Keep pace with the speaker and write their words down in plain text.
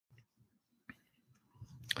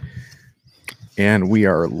And we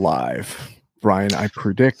are live. Brian, I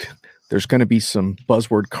predict there's going to be some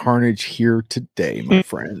buzzword carnage here today, my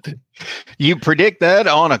friend. You predict that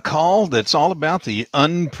on a call that's all about the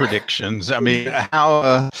unpredictions. I mean,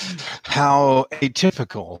 how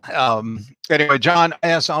atypical. Anyway, John,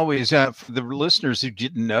 as always, for the listeners who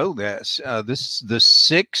didn't know this, this is the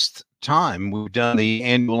sixth time we've done the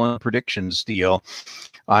annual unpredictions deal.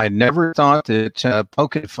 I never thought that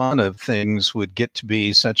poking fun of things would get to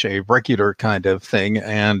be such a regular kind of thing.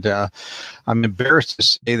 And I'm embarrassed to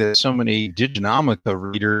say that so many diginomica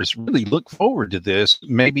readers really look forward to this,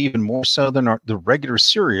 maybe even more so than the regular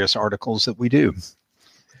serious articles that we do.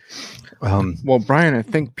 Well, Brian, I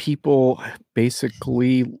think people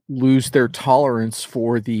basically lose their tolerance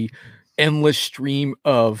for the endless stream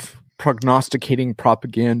of prognosticating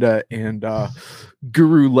propaganda and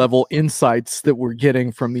guru level insights that we're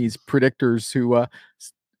getting from these predictors who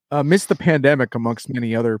missed the pandemic amongst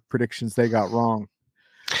many other predictions they got wrong.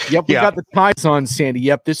 Yep, we got the ties on, Sandy.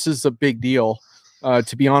 Yep, this is a big deal.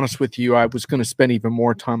 To be honest with you, I was going to spend even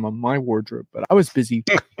more time on my wardrobe, but I was busy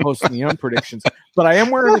posting the unpredictions. But I am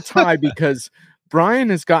wearing a tie because Brian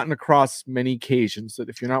has gotten across many occasions that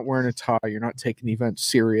if you're not wearing a tie, you're not taking the event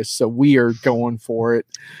serious. So we are going for it.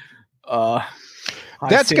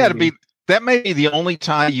 That's got to be. That may be the only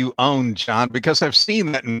tie you own, John, because I've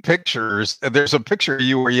seen that in pictures. There's a picture of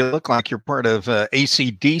you where you look like you're part of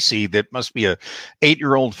AC/DC. That must be a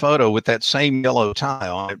 8-year-old photo with that same yellow tie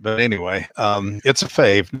on it. But anyway, it's a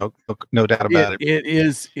fave, no doubt about it. It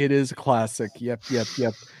is a classic. Yep.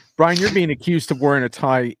 Brian, you're being accused of wearing a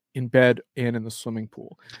tie in bed and in the swimming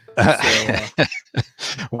pool. So,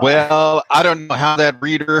 well, I don't know how that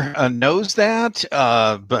reader knows that,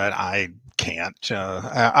 but I can't.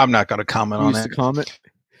 I'm not going to comment on that. Comment.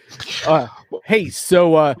 Hey,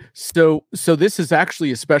 so this is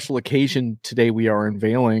actually a special occasion today. We are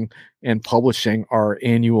unveiling and publishing our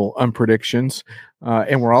annual unpredictions,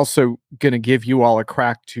 and we're also going to give you all a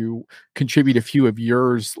crack to contribute a few of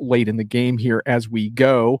yours late in the game here as we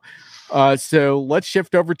go. So let's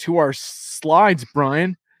shift over to our slides,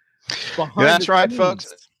 Brian. That's right,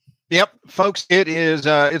 folks. Yep, folks,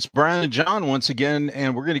 it's Brian and John once again,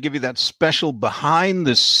 and we're going to give you that special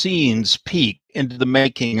behind-the-scenes peek into the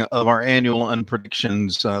making of our annual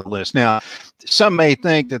unpredictions list. Now, some may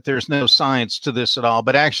think that there's no science to this at all,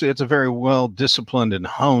 but actually it's a very well-disciplined and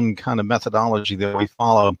honed kind of methodology that we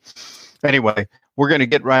follow. Anyway, we're going to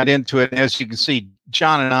get right into it. As you can see,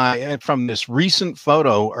 John and I, from this recent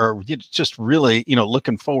photo, are just really,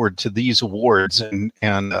 looking forward to these awards and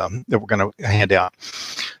that we're going to hand out.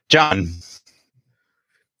 John.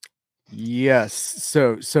 Yes.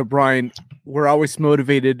 So Brian, we're always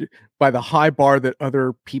motivated by the high bar that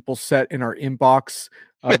other people set in our inbox.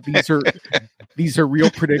 These are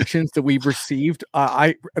real predictions that we've received.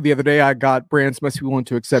 The other day I got brands must be willing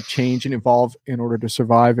to accept change and evolve in order to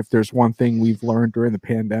survive. If there's one thing we've learned during the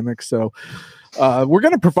pandemic, so we're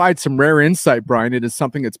going to provide some rare insight, Brian. It is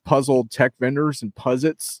something that's puzzled tech vendors and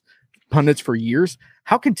pundits for years.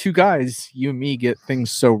 How can two guys, you and me, get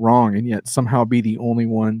things so wrong and yet somehow be the only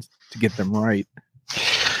ones to get them right?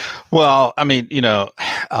 Well, I mean,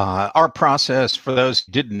 our process, for those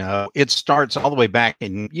who didn't know, it starts all the way back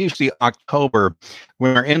in usually October,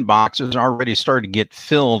 when our inboxes are already starting to get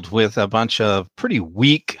filled with a bunch of pretty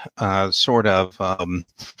weak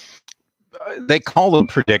they call them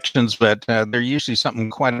predictions, but they're usually something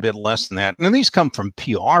quite a bit less than that. And these come from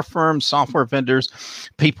PR firms, software vendors,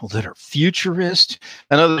 people that are futurist,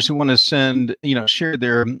 and others who want to share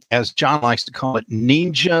their, as John likes to call it,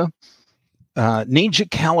 ninja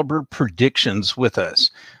caliber predictions with us.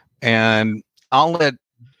 And I'll let,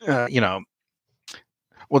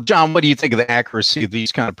 well, John, what do you think of the accuracy of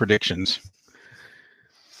these kind of predictions?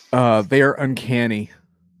 They are uncanny.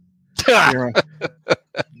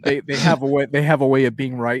 They have a way of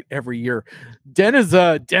being right every year.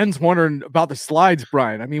 Den's wondering about the slides,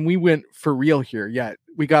 Brian. I mean, we went for real here. Yeah,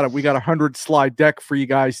 we got a 100 slide deck for you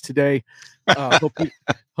guys today.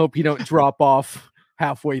 Hope you don't drop off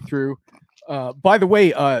halfway through. By the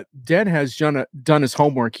way, Den has done his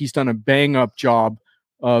homework. He's done a bang up job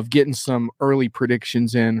of getting some early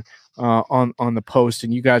predictions in on the post,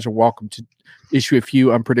 and you guys are welcome to issue a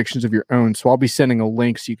few predictions of your own. So I'll be sending a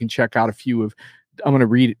link so you can check out a few of. I'm going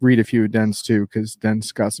to read a few of Den's too, because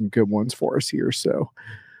Den's got some good ones for us here. So,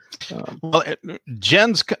 well,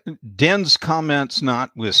 Den's comments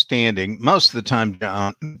notwithstanding, most of the time,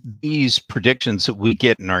 John, these predictions that we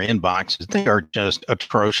get in our inboxes, they are just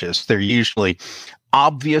atrocious. They're usually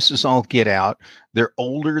obvious as all get out. They're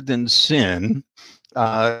older than sin.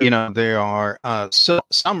 They are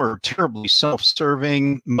some are terribly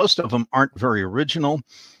self-serving. Most of them aren't very original.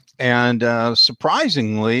 And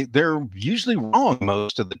surprisingly, they're usually wrong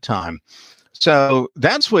most of the time. So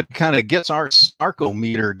that's what kind of gets our snarkle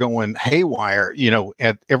meter going haywire,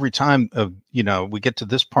 at every time we get to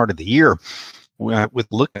this part of the year with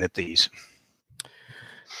looking at these.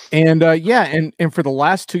 And and for the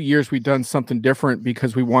last 2 years, we've done something different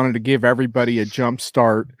because we wanted to give everybody a jump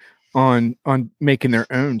start on making their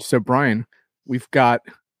own. So Brian, we've got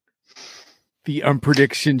the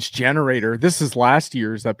unpredictions generator. This is last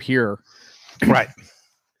year's up here. Right.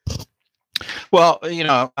 Well, we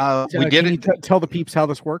did it. Tell the peeps how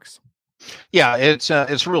this works. Yeah,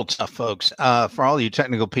 it's real tough, folks. For all you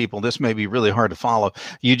technical people, this may be really hard to follow.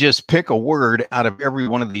 You just pick a word out of every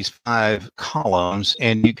one of these 5 columns,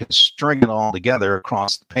 and you can string it all together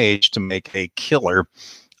across the page to make a killer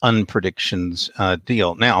unpredictions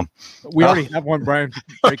deal. Now, we already have one, Brian.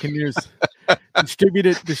 Breaking news.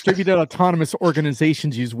 Distributed autonomous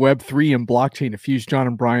organizations use Web3 and blockchain to fuse John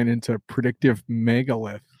and Brian into predictive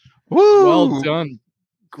megalith. Woo! Well done,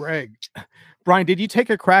 Greg. Brian, did you take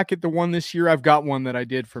a crack at the one this year? I've got one that I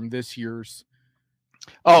did from this year's.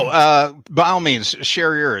 Oh, by all means,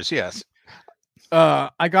 share yours. Yes.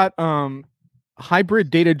 I got hybrid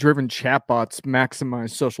data-driven chatbots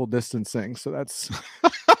maximize social distancing. So that's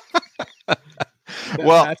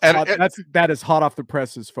that is hot off the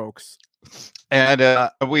presses, folks. And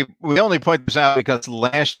we only point this out because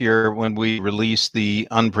last year when we released the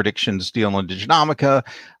unpredictions deal on diginomica,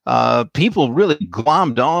 people really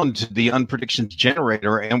glommed on to the unpredictions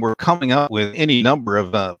generator and were coming up with any number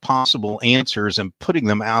of possible answers and putting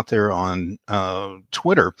them out there on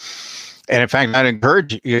Twitter. And in fact, I'd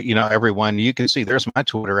encourage everyone. You can see there's my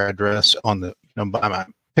Twitter address on the by my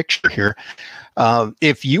picture here.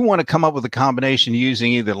 If you want to come up with a combination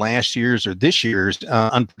using either last year's or this year's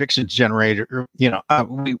unpredictions generator,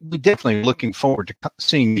 we definitely looking forward to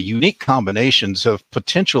seeing the unique combinations of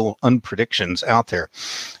potential unpredictions out there.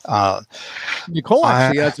 Nicole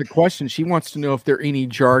actually has a question. She wants to know if there are any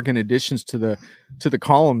jargon additions to the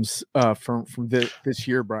columns from this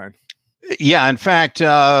year, Brian. Yeah, in fact,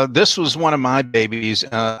 this was one of my babies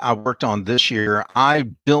I worked on this year. I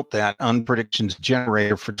built that unpredictions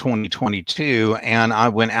generator for 2022, and I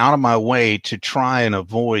went out of my way to try and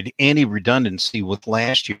avoid any redundancy with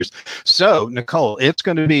last year's. So, Nicole, it's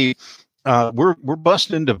going to be we're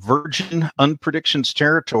busting into virgin unpredictions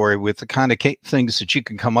territory with the kind of things that you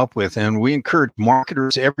can come up with, and we encourage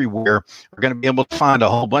marketers everywhere are going to be able to find a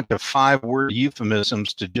whole bunch of 5-word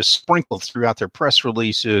euphemisms to just sprinkle throughout their press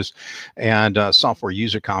releases and software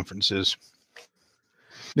user conferences.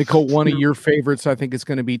 Nicole, one of your favorites, I think, is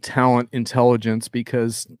going to be talent intelligence,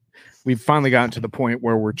 because we've finally gotten to the point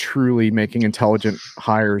where we're truly making intelligent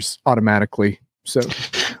hires automatically. So.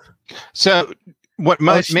 What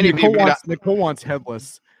many people Nicole wants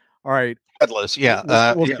headless. All right, headless.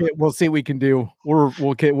 Yeah, we'll see what we can do.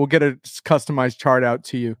 We'll get a customized chart out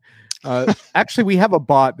to you. Actually, we have a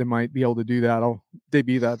bot that might be able to do that. I'll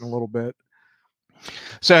debut that in a little bit.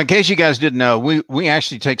 So, in case you guys didn't know, we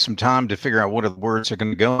actually take some time to figure out what are the words that are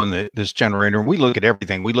going to go in this generator. We look at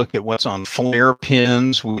everything. We look at what's on Flair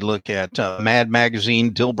pins. We look at Mad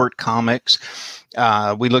Magazine, Dilbert Comics.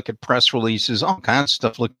 We look at press releases, all kinds of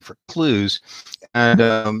stuff, looking for clues. And,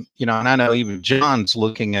 and I know even John's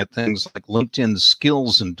looking at things like LinkedIn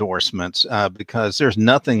skills endorsements, because there's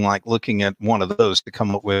nothing like looking at one of those to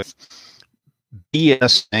come up with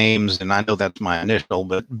BS names, and I know that's my initial,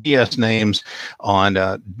 but BS names on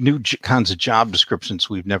new kinds of job descriptions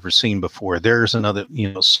we've never seen before. There's another,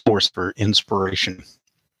 source for inspiration.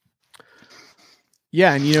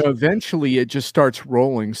 Yeah, and eventually it just starts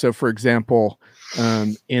rolling. So, for example,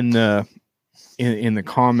 in the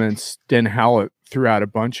comments, Den Hallett threw out a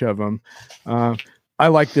bunch of them. I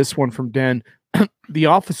like this one from Den. The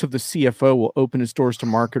office of the CFO will open its doors to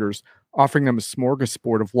marketers, offering them a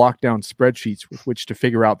smorgasbord of lockdown spreadsheets with which to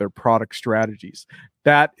figure out their product strategies.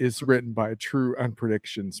 That is written by a true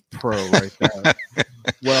unpredictions pro right there.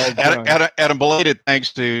 Well done. At a belated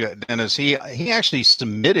thanks to Dennis. He actually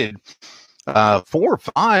submitted 4 or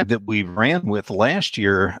 5 that we ran with last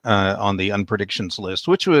year on the unpredictions list,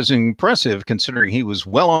 which was impressive considering he was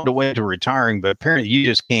well on the way to retiring. But apparently you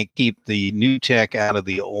just can't keep the new tech out of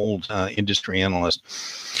the old industry analyst.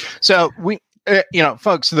 So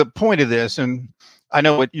folks, the point of this, and I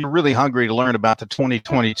know you're really hungry to learn about the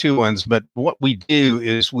 2022 ones, but what we do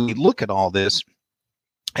is we look at all this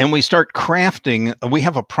and we start crafting. We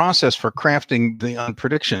have a process for crafting the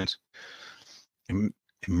unpredictions.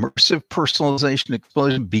 Immersive personalization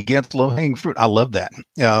explosion begets low-hanging fruit. I love that.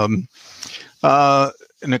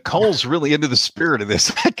 Nicole's really into the spirit of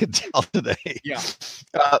this. I can tell today. Yeah.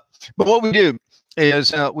 But what we do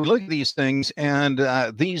is we look at these things, and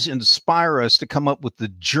these inspire us to come up with the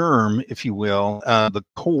germ, if you will, the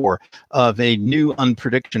core of a new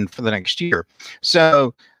unprediction for the next year.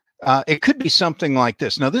 So it could be something like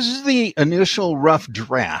this. Now, this is the initial rough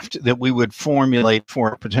draft that we would formulate for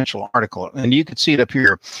a potential article. And you can see it up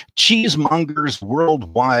here. Cheesemongers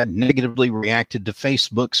worldwide negatively reacted to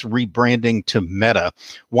Facebook's rebranding to Meta.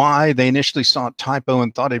 Why? They initially saw a typo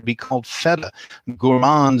and thought it'd be called Feta.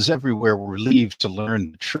 Gourmands everywhere were relieved to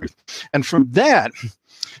learn the truth. And from that,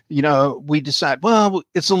 we decide, well,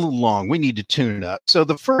 it's a little long. We need to tune it up. So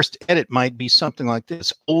the first edit might be something like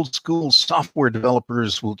this. Old school software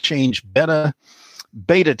developers will change beta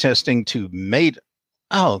testing to meta.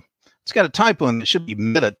 Oh, it's got a typo in it. It should be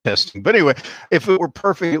meta testing. But anyway, if it were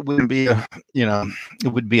perfect, it wouldn't be it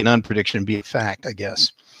would be an unprediction and be a fact, I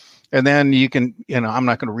guess. And then you can, I'm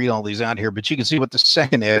not going to read all these out here, but you can see what the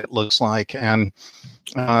second edit looks like. And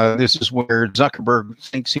this is where Zuckerberg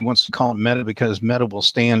thinks he wants to call it Meta because Meta will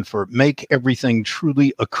stand for make everything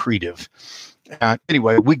truly accretive.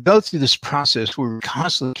 Anyway, we go through this process where we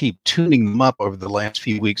constantly keep tuning them up over the last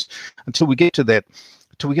few weeks until we get to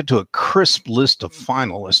a crisp list of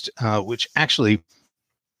finalists, which actually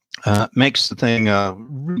makes the thing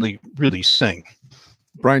really, really sing.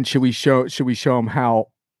 Brian, should we show them how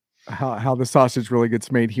the sausage really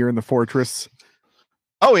gets made here in the fortress?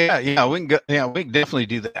 Oh yeah, we can definitely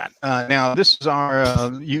do that. Now this is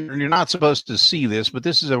our you're not supposed to see this, but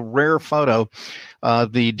this is a rare photo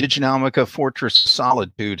of the Diginomica Fortress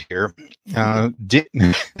Solitude here. And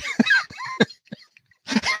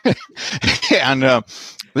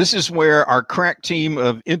this is where our crack team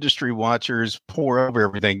of industry watchers pour over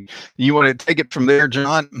everything. You want to take it from there,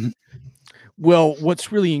 John? Well,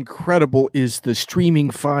 what's really incredible is the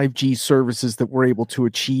streaming 5G services that we're able to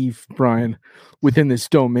achieve, Brian, within this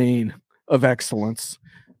domain of excellence.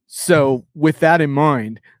 So with that in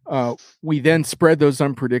mind, we then spread those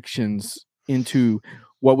unpredictions into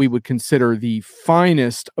what we would consider the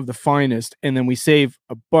finest of the finest, and then we save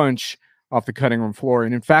a bunch off the cutting room floor.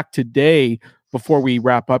 And in fact, today, before we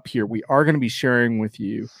wrap up here, we are going to be sharing with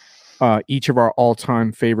you each of our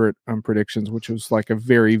all-time favorite predictions, which was like a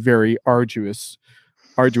very, very arduous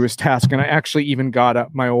task. And I actually even got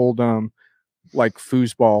up my old like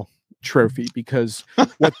foosball trophy, because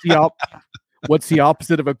what's the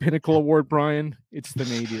opposite of a pinnacle award, Brian? It's the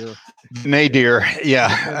nadir. Nadir,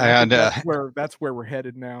 yeah. And that's where we're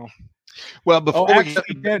headed now. Well, before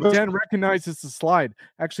Dan recognizes the slide.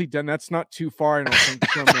 Actually, Dan, that's not too far, I don't think,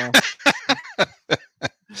 from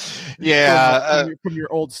from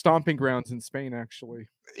your old stomping grounds in Spain, actually.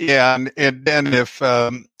 Yeah, and then if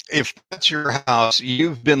that's your house,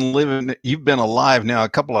 you've been alive now a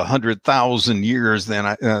couple of 100,000 years. Then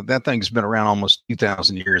that thing's been around almost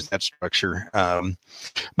 2,000 years. That structure.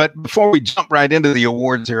 But before we jump right into the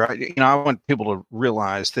awards here, I want people to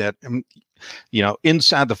realize that.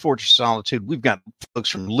 Inside the Fortress Solitude, we've got folks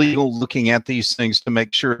from legal looking at these things to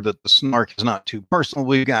make sure that the snark is not too personal.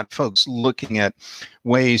 We've got folks looking at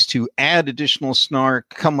ways to add additional snark,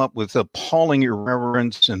 come up with appalling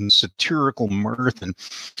irreverence and satirical mirth. And,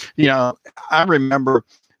 I remember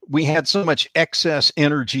we had so much excess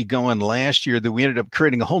energy going last year that we ended up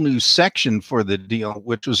creating a whole new section for the deal,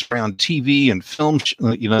 which was around TV and film,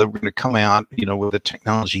 that were going to come out, with a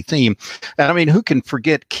technology theme. And I mean, who can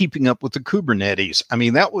forget keeping up with the Kubernetes? I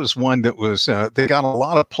mean, that was one that was, they got a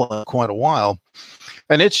lot of play quite a while.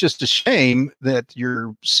 And it's just a shame that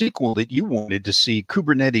your sequel that you wanted to see,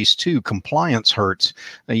 Kubernetes 2 Compliance Hurts,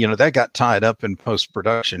 that got tied up in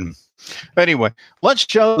post-production. Anyway, let's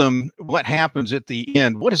show them what happens at the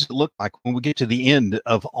end. What does it look like when we get to the end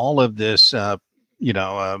of all of this,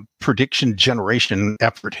 prediction generation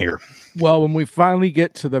effort here? Well, when we finally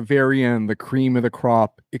get to the very end, the cream of the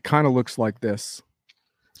crop, it kind of looks like this.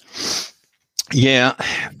 Yeah,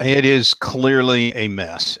 it is clearly a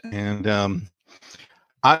mess. And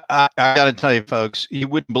I got to tell you, folks, you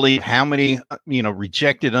wouldn't believe how many,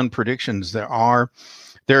 rejected unpredictions there are.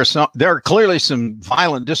 There are clearly some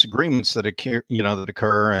violent disagreements that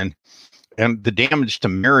occur, and the damage to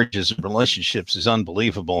marriages and relationships is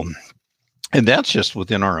unbelievable. And that's just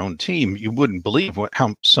within our own team. You wouldn't believe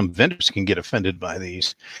how some vendors can get offended by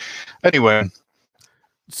these. Anyway.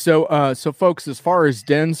 So folks, as far as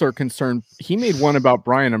dens are concerned, he made one about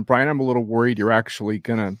Brian, and Brian, I'm a little worried you're actually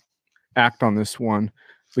gonna act on this one.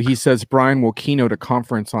 But he says Brian will keynote a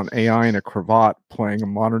conference on AI in a cravat, playing a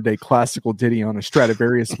modern-day classical ditty on a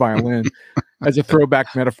Stradivarius violin as a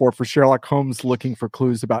throwback metaphor for Sherlock Holmes looking for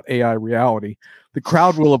clues about AI reality. The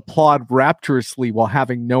crowd will applaud rapturously while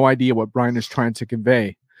having no idea what Brian is trying to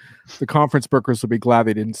convey. The conference bookers will be glad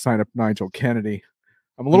they didn't sign up Nigel Kennedy.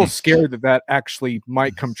 I'm a little scared that actually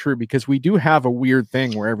might come true, because we do have a weird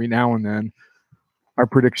thing where every now and then our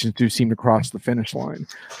predictions do seem to cross the finish line.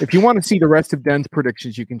 If you want to see the rest of Den's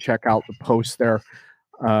predictions, you can check out the post there.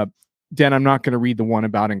 Den, I'm not going to read the one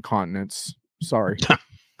about incontinence. Sorry.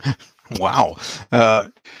 Wow.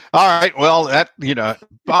 All right. Well, that,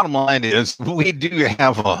 bottom line is we do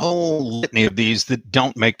have a whole litany of these that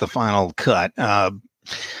don't make the final cut.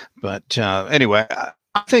 But anyway,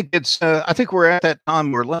 I think we're at that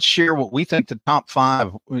time where let's share what we think the top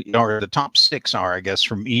 5 or the top 6 are, I guess,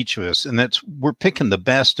 from each of us. And we're picking the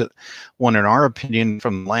best one, in our opinion,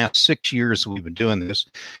 from the last 6 years we've been doing this.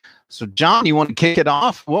 So, John, you want to kick it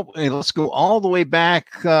off? Well, let's go all the way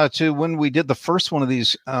back to when we did the first one of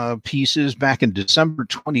these pieces back in December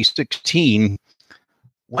 2016.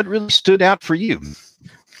 What really stood out for you?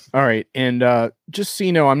 All right. And just so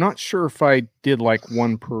you know, I'm not sure if I did like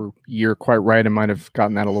one per year quite right. I might have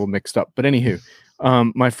gotten that a little mixed up. But anywho,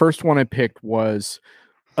 my first one I picked was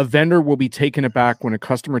a vendor will be taken aback when a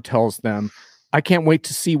customer tells them, I can't wait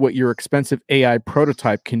to see what your expensive AI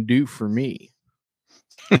prototype can do for me.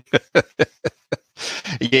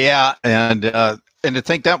 Yeah, and to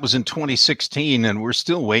think that was in 2016, and we're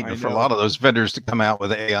still waiting for a lot of those vendors to come out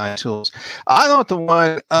with AI tools. I thought the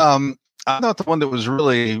one that was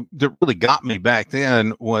really got me back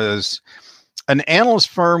then was an analyst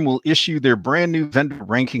firm will issue their brand new vendor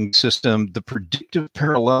ranking system, the predictive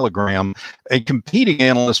parallelogram. A competing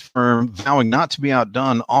analyst firm, vowing not to be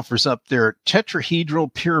outdone, offers up their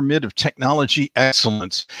tetrahedral pyramid of technology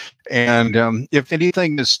excellence. And if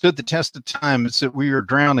anything has stood the test of time, it's that we are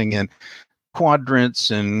drowning in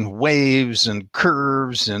quadrants and waves and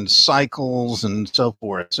curves and cycles and so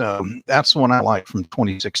forth. So that's one I like from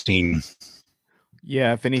 2016.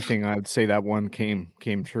 Yeah, if anything, I would say that one came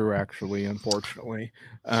true, actually, unfortunately.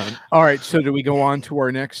 All right, so do we go on to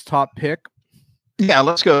our next top pick? Yeah,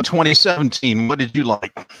 let's go 2017. What did you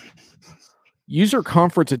like? User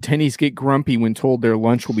conference attendees get grumpy when told their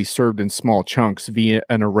lunch will be served in small chunks via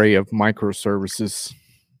an array of microservices.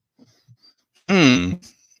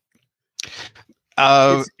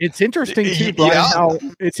 It's interesting too, Brian. Yeah.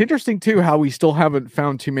 It's interesting too how we still haven't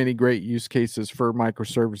found too many great use cases for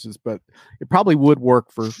microservices, but it probably would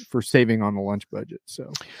work for saving on the lunch budget.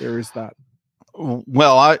 So there is that.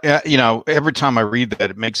 Well, every time I read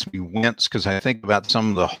that, it makes me wince, because I think about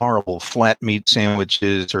some of the horrible flat meat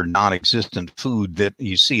sandwiches or non-existent food that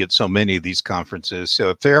you see at so many of these conferences.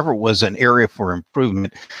 So if there ever was an area for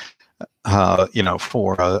improvement,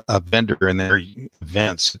 for a vendor in their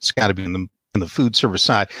events, it's got to be in the food service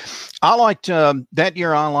side. I liked that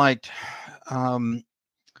year. I liked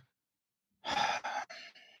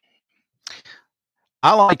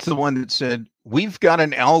the one that said, we've got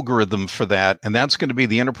an algorithm for that, and that's going to be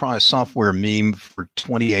the enterprise software meme for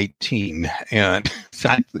 2018. And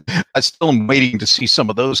I still am waiting to see some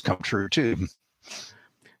of those come true too.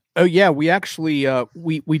 Oh yeah, we actually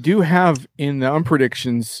we do have in the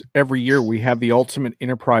unpredictions every year, we have the ultimate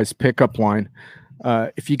enterprise pickup line.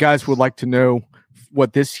 If you guys would like to know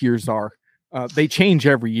what this year's are, they change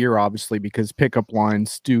every year, obviously, because pickup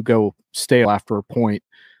lines do go stale after a point.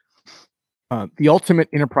 The ultimate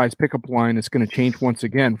enterprise pickup line is going to change once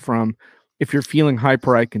again from, if you're feeling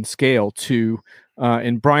hyper, I can scale, to,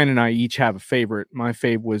 and Brian and I each have a favorite. My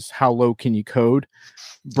fave was, how low can you code?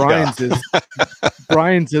 Brian's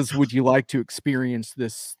is, would you like to experience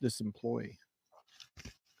this employee?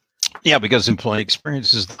 Yeah, because employee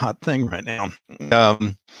experience is the hot thing right now. All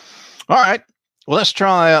right. Well,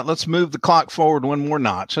 let's move the clock forward one more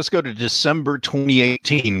notch. Let's go to December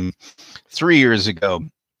 2018, 3 years ago.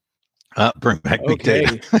 Bring back big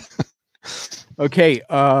data. Okay.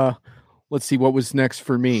 Let's see. What was next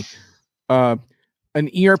for me? An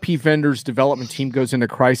ERP vendor's development team goes into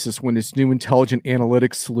crisis when its new intelligent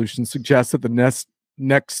analytics solution suggests that the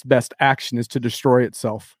next best action is to destroy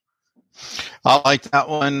itself. I like that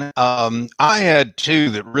one. I had two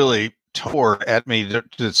that really tore at me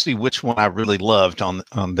to see which one I really loved on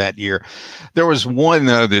that year. There was one,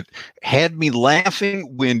 though, that had me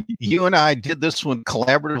laughing when you and I did this one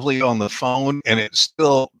collaboratively on the phone, and it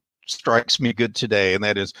still strikes me good today, and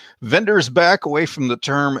that is, vendors back away from the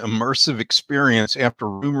term immersive experience after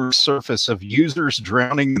rumors surface of users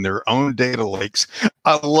drowning in their own data lakes.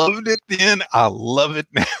 I loved it then. I love it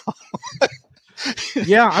now.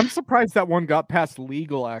 Yeah, I'm surprised that one got past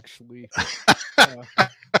legal, actually.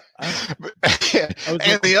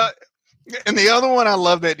 And the other one I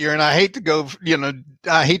love that year, and I hate to go,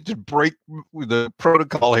 I hate to break the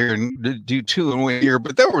protocol here and do two in 1 year,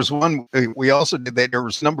 but there was one we also did that. There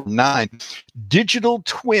was number 9. Digital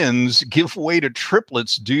twins give way to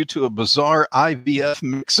triplets due to a bizarre IVF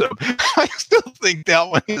mix-up. I still think that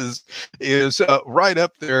one is right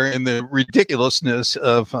up there in the ridiculousness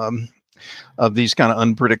of these kind of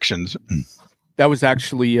unpredictions. That was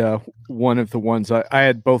actually one of the ones I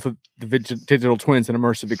had. Both of the digital twins and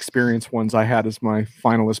immersive experience ones I had as my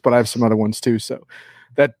finalists, but I have some other ones too. So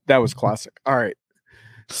that was classic. All right.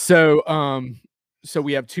 So so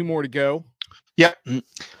we have 2 more to go. Yep.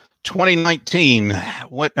 2019.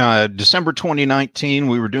 What December 2019,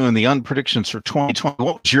 we were doing the unpredictions for 2020.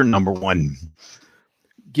 What was your number 1?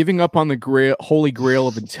 Giving up on the holy grail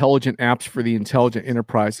of intelligent apps for the intelligent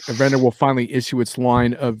enterprise, a vendor will finally issue its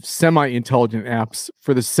line of semi-intelligent apps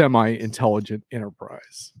for the semi-intelligent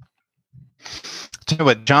enterprise. Tell you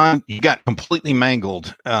what, John, you got completely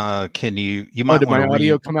mangled. Can you might did my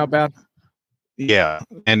audio come out bad? Yeah,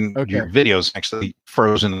 and your video's actually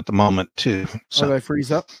frozen at the moment too. So did I freeze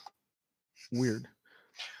up? Weird.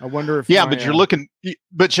 I wonder if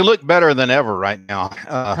but you look better than ever right now.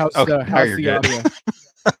 How's the audio?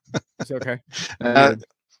 It's okay.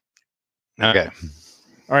 Okay.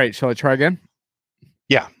 All right. Shall I try again?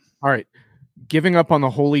 Yeah. All right. Giving up on the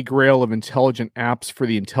holy grail of intelligent apps for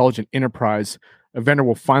the intelligent enterprise, a vendor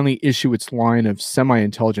will finally issue its line of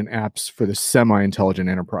semi-intelligent apps for the semi-intelligent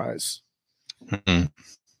enterprise. Mm-hmm.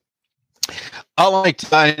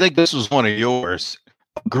 I think this was one of yours.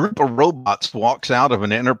 A group of robots walks out of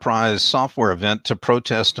an enterprise software event to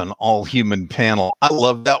protest an all-human panel. I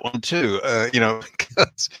love that one too.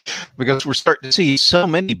 Because we're starting to see so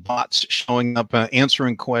many bots showing up,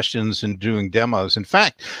 answering questions and doing demos. In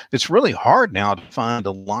fact, it's really hard now to find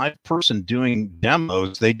a live person doing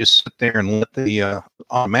demos. They just sit there and let the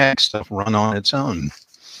automatic stuff run on its own.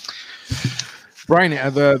 Brian,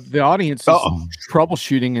 the audience is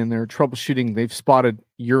troubleshooting, and they're troubleshooting. They've spotted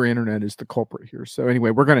your internet is the culprit here. So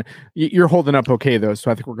anyway, you're holding up okay though.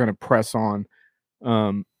 So I think we're going to press on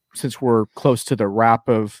since we're close to the wrap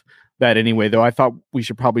of that anyway, though I thought we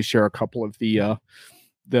should probably share a couple of the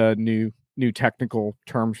new technical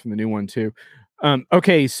terms from the new one too.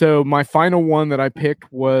 Okay. So my final one that I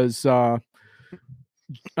picked was, I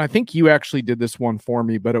think you actually did this one for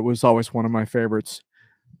me, but it was always one of my favorites.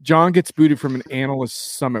 John gets booted from an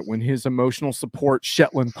analyst summit when his emotional support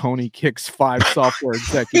Shetland pony kicks 5 software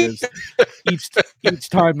executives each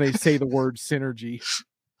time they say the word synergy.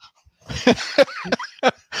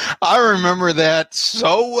 I remember that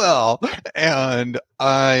so well, and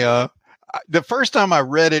I the first time I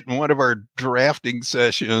read it in one of our drafting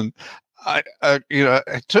sessions,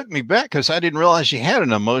 it took me back because I didn't realize you had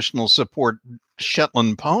an emotional support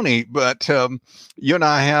Shetland pony, but you and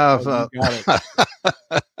I have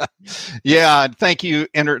yeah, thank you,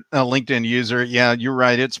 LinkedIn user. Yeah, you're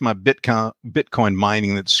right, it's my Bitcoin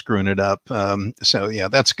mining that's screwing it up. So yeah,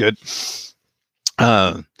 that's good.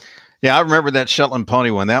 Yeah, I remember that Shetland pony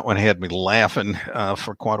one. That one had me laughing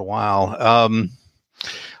for quite a while.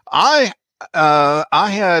 I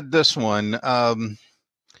had this one.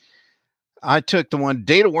 I took the one,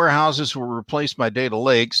 data warehouses were replaced by data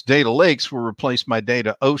lakes. Data lakes were replaced by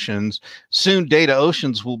data oceans. Soon data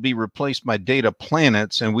oceans will be replaced by data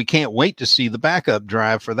planets. And we can't wait to see the backup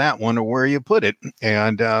drive for that one or where you put it.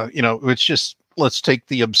 And, it's just, let's take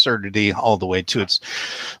the absurdity all the way to its,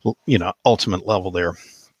 ultimate level there.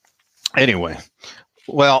 Anyway,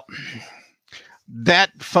 well, that,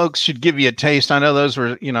 folks, should give you a taste. I know those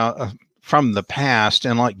were, from the past.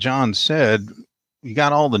 And like John said, you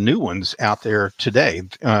got all the new ones out there today.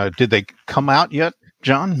 Did they come out yet,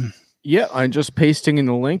 John? Yeah, I'm just pasting in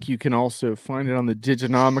the link. You can also find it on the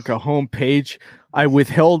Diginomica homepage. I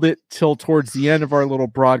withheld it till towards the end of our little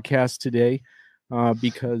broadcast today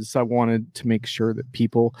because I wanted to make sure that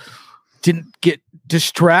people didn't get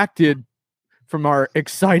distracted from our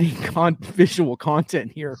exciting visual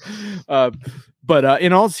content here. But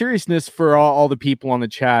in all seriousness, for all the people on the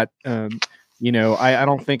chat, I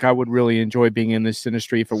don't think I would really enjoy being in this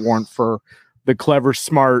industry if it weren't for the clever,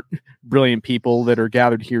 smart, brilliant people that are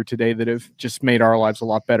gathered here today that have just made our lives a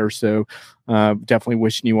lot better. So definitely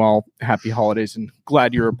wishing you all happy holidays and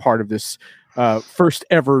glad you're a part of this first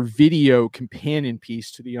ever video companion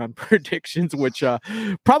piece to the Unpredictions, which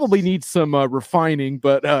probably needs some refining,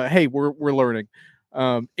 but hey, we're learning.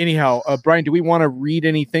 Anyhow, Brian, do we want to read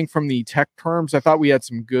anything from the tech terms? I thought we had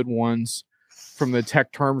some good ones from the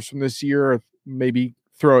tech terms from this year. Maybe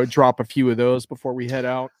drop a few of those before we head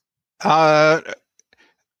out. Go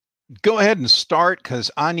ahead and start,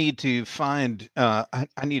 because I need to find I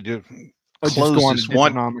need to closes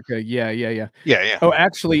one. Diginomica. Yeah. Oh,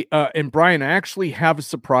 actually, and Brian, I actually have a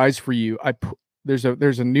surprise for you. There's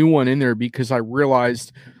a new one in there because I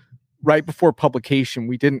realized right before publication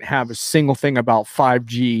we didn't have a single thing about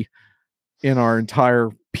 5G in our entire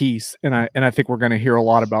piece, and I think we're going to hear a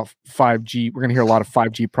lot about 5G. We're going to hear a lot of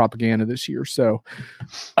 5G propaganda this year. So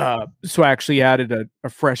I actually added a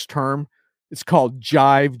fresh term. It's called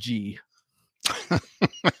Jive G.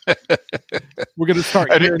 We're going to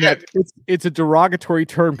start hearing that. It's a derogatory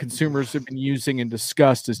term consumers have been using in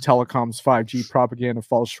disgust as telecom's 5G propaganda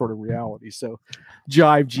falls short of reality. So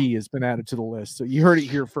Jive G has been added to the list. So you heard it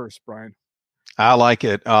here first, Brian. I like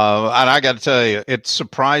it. And I got to tell you, it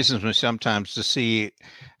surprises me sometimes to see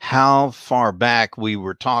how far back we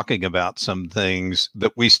were talking about some things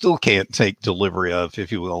that we still can't take delivery of,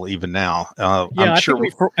 if you will, even now. I'm sure.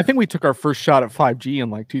 I think we took our first shot at 5G in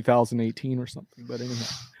like 2018 or something. But anyhow.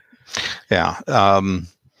 Yeah. And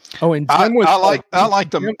I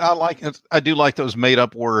do like those made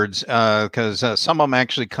up words because some of them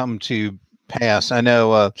actually come to pass. I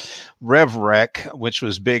know RevRec, which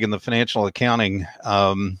was big in the financial accounting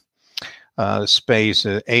space,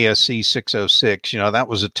 ASC 606, that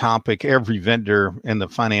was a topic. Every vendor in the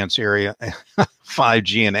finance area,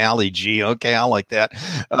 5G and Alley G. Okay, I like that.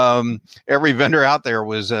 Every vendor out there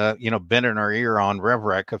was, bending our ear on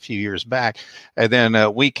RevRec a few years back. And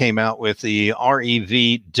then we came out with the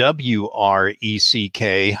REVWRECK,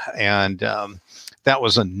 and that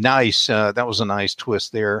was a nice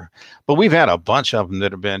twist there. But we've had a bunch of them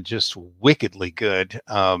that have been just wickedly good.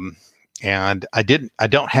 And I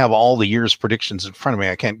don't have all the year's predictions in front of me.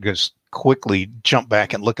 I can't just quickly jump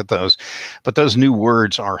back and look at those, but those new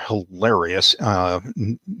words are hilarious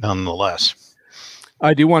nonetheless.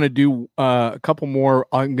 I do want to do a couple more.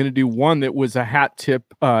 I'm going to do one that was a hat tip.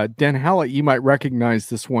 Den Hallett, you might recognize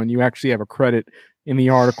this one. You actually have a credit in the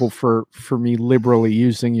article for me liberally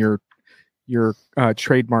using your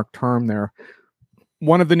trademark term there.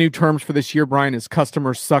 One of the new terms for this year, Brian, is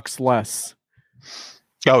customer sucks less.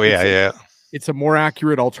 Oh, yeah. It's a more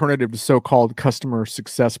accurate alternative to so-called customer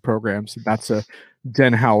success programs. That's a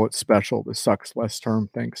Den Hallett special, the sucks less term.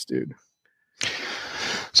 Thanks, dude.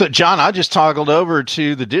 So, John, I just toggled over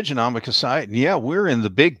to the Diginomica site, and we're in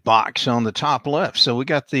the big box on the top left. So we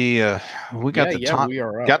got the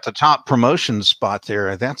top promotion spot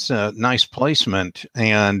there. That's a nice placement,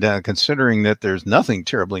 and considering that there's nothing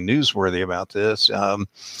terribly newsworthy about this,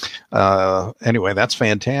 anyway, that's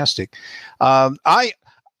fantastic. On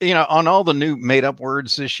all the new made up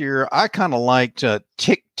words this year, I kind of liked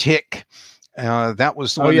tick tick. That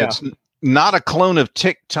was the one that's not a clone of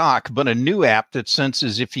TikTok, but a new app that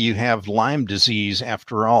senses if you have Lyme disease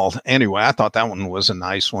after all. Anyway, I thought that one was a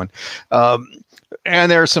nice one.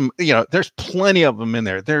 And there's some, there's plenty of them in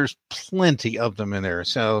there.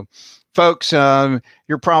 So folks,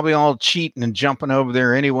 you're probably all cheating and jumping over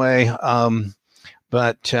there anyway.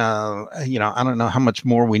 But I don't know how much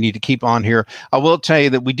more we need to keep on here. I will tell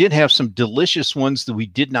you that we did have some delicious ones that we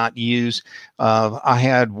did not use. I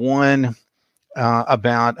had one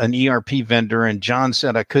about an ERP vendor, and John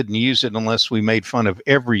said I couldn't use it unless we made fun of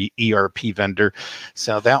every ERP vendor.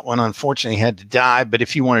 So that one unfortunately had to die. But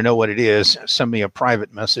if you want to know what it is, send me a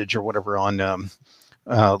private message or whatever on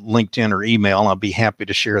LinkedIn or email. I'll be happy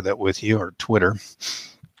to share that with you, or Twitter.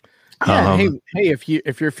 Yeah, hey,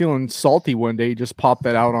 if you're feeling salty one day, just pop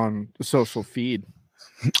that out on the social feed.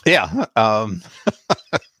 Yeah.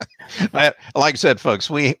 Like I said, folks,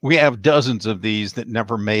 we have dozens of these that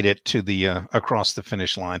never made it to the across the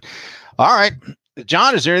finish line. All right,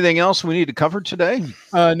 John, is there anything else we need to cover today?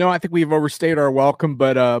 No, I think we've overstayed our welcome,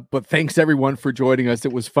 but thanks everyone for joining us.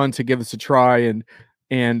 It was fun to give us a try,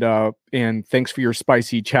 and thanks for your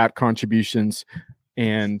spicy chat contributions.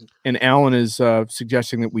 And Alan is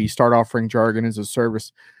suggesting that we start offering jargon as a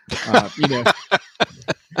service. I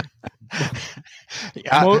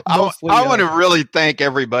want to really thank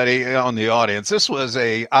everybody on the audience. This was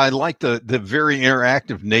I like the very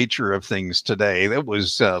interactive nature of things today. That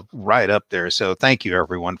was right up there. So thank you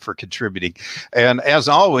everyone for contributing. And as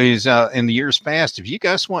always, in the years past, if you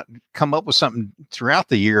guys want to come up with something throughout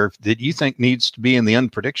the year that you think needs to be in the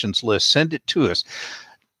unpredictions list, send it to us.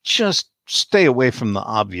 Just stay away from the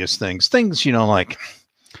obvious things. Things, like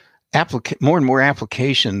more and more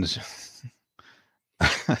applications.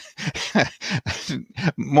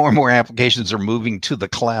 More and more applications are moving to the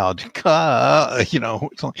cloud. I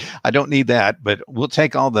don't need that, but we'll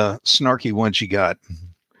take all the snarky ones you got.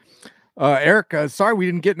 Eric, sorry we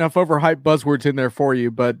didn't get enough overhyped buzzwords in there for you,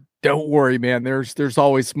 but don't worry, man. There's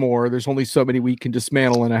always more. There's only so many we can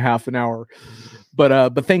dismantle in a half an hour.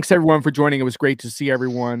 But thanks everyone for joining. It was great to see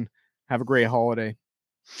everyone. Have a great holiday.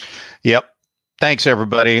 Yep. Thanks,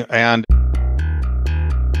 everybody. And